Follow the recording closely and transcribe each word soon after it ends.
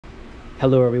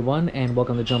Hello everyone, and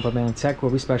welcome to Jumperman Tech,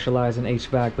 where we specialize in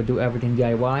HVAC but do everything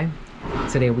DIY.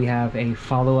 Today we have a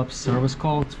follow-up service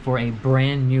call for a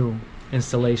brand new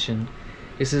installation.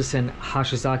 This is an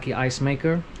Hoshizaki ice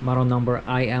maker, model number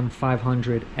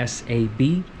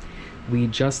IM500SAB. We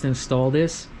just installed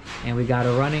this and we got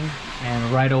it running,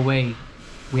 and right away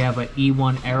we have an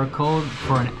E1 error code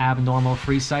for an abnormal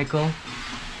freeze cycle.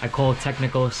 I called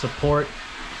technical support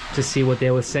to see what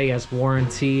they would say, as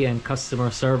warranty and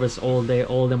customer service all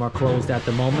of them are closed at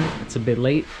the moment. It's a bit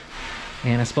late,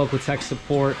 and I spoke with tech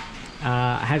support.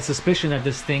 I had suspicion that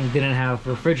this thing didn't have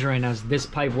refrigerant, as this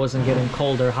pipe wasn't getting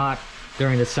cold or hot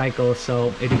during the cycle,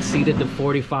 so it exceeded the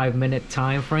 45-minute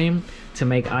time frame to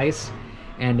make ice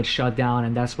and it shut down,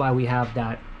 and that's why we have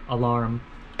that alarm.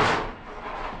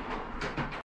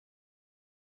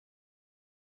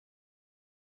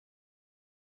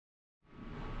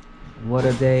 What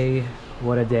a day,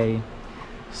 what a day.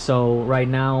 So right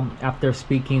now, after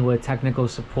speaking with technical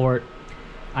support,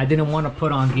 I didn't want to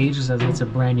put on gauges as it's a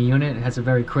brand new unit. It has a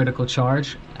very critical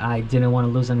charge. I didn't want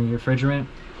to lose any refrigerant,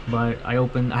 but I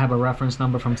have a reference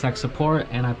number from tech support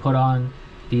and I put on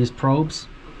these probes.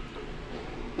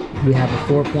 We have a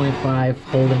 4.5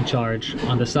 holding charge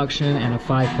on the suction and a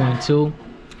 5.2,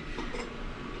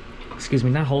 excuse me,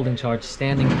 not holding charge,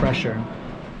 standing pressure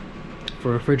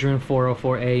for refrigerant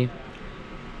 404A.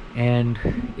 And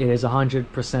it is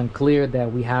 100% clear that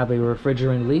we have a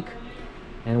refrigerant leak,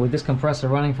 and with this compressor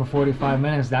running for 45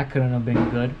 minutes, that couldn't have been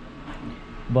good.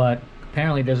 But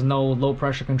apparently there's no low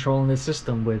pressure control in this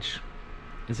system, which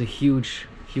is a huge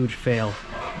fail.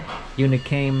 Unit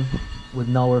came with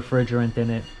no refrigerant in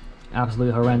it.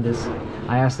 Absolutely horrendous.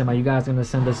 I asked them, are you guys gonna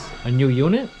send us a new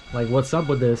unit? Like, what's up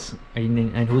with this,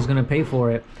 and who's gonna pay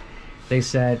for it? They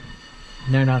said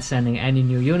they're not sending any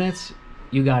new units.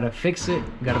 You gotta fix it,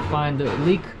 you gotta find the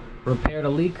leak, repair the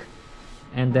leak,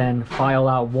 and then file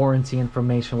out warranty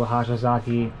information with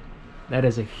Hoshizaki. That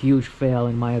is a huge fail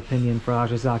in my opinion for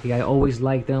Hoshizaki. I always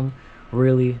liked them,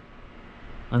 really,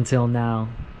 until now.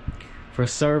 For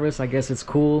service, I guess it's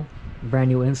cool. Brand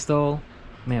new install.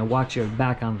 Man, watch your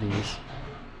back on these.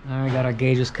 Alright, got our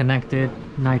gauges connected,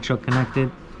 nitro connected.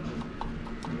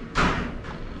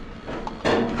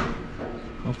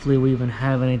 Hopefully we even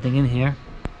have anything in here.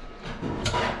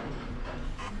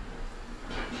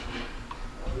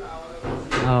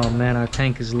 Oh man, our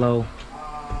tank is low.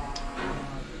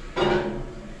 We're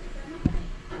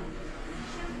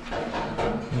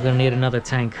gonna need another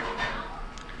tank.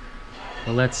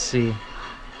 But let's see.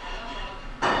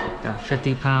 Got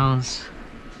 50 pounds.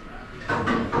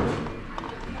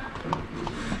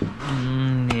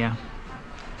 Yeah.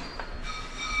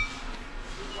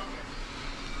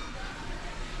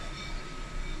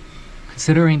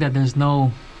 Considering that there's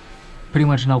pretty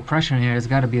much no pressure in here, there's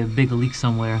got to be a big leak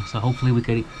somewhere, so hopefully we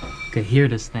could hear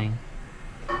this thing.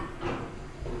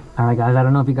 Alright guys, I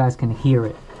don't know if you guys can hear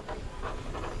it.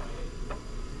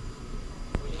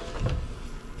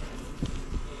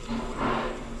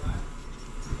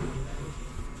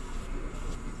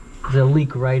 There's a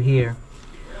leak right here,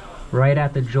 right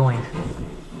at the joint.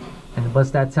 And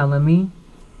what's that telling me?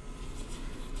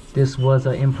 This was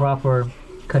an improper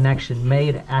connection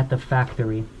made at the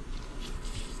factory.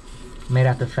 Made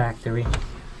at the factory.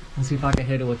 Let's see if I can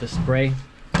hit it with the spray.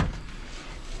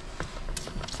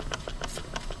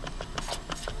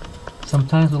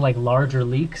 Sometimes with like larger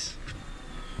leaks,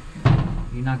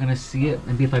 you're not gonna see it.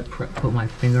 Maybe if I put my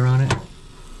finger on it.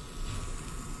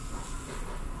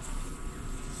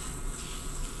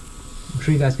 I'm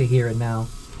sure you guys can hear it now.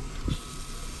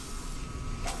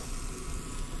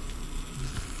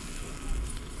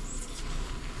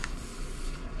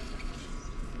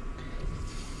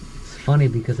 Funny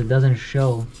because it doesn't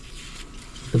show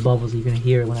the bubbles. You can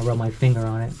hear it when I rub my finger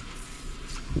on it.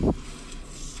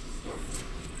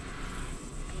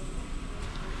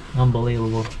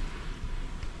 Unbelievable.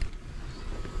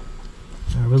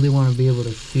 I really want to be able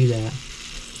to see that.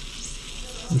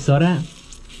 You saw that?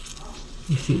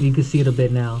 You can see it a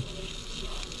bit now.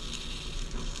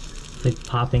 It's like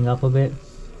popping up a bit.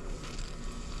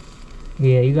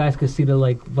 Yeah, you guys can see the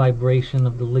like vibration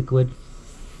of the liquid.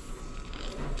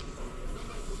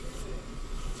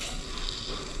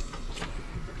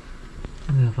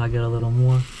 If I get a little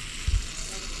more.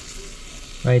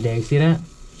 Right there, you see that?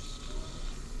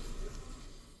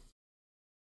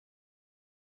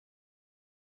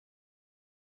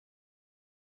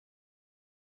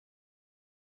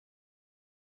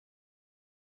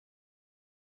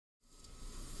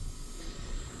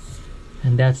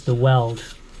 And that's the weld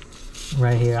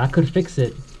right here. I could fix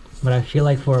it. But I feel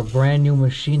like for a brand new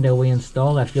machine that we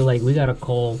installed, I feel like we gotta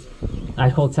call, I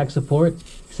call tech support,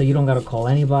 so you don't gotta call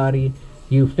anybody.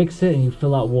 You fix it and you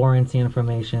fill out warranty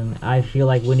information. I feel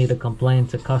like we need to complain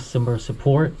to customer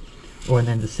support or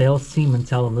then the sales team and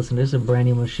tell them, listen, this is a brand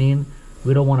new machine.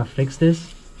 We don't want to fix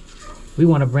this. We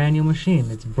want a brand new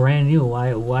machine. It's brand new.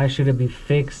 Why should it be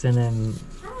fixed? And then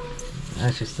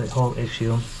that's just the whole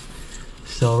issue.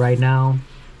 So right now,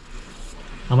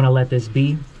 I'm gonna let this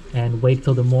be and wait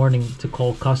till the morning to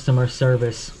call customer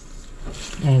service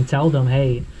and tell them,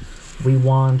 hey, we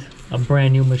want a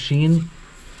brand new machine.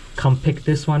 Come pick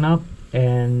this one up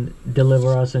and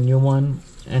deliver us a new one,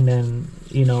 and then,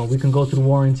 you know, we can go through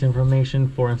warranty information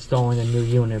for installing a new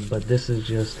unit. But this is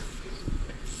just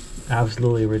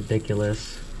absolutely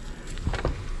ridiculous.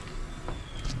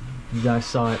 You guys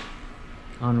saw it.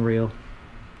 Unreal.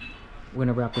 We're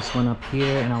gonna wrap this one up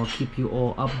here, and I will keep you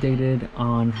all updated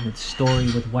on the story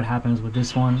with what happens with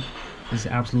this one. This is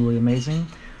absolutely amazing.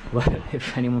 But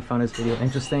if anyone found this video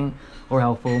interesting or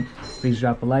helpful, please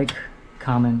drop a like,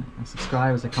 comment, and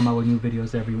subscribe as I come out with new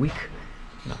videos every week.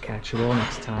 And I'll catch you all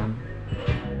next time.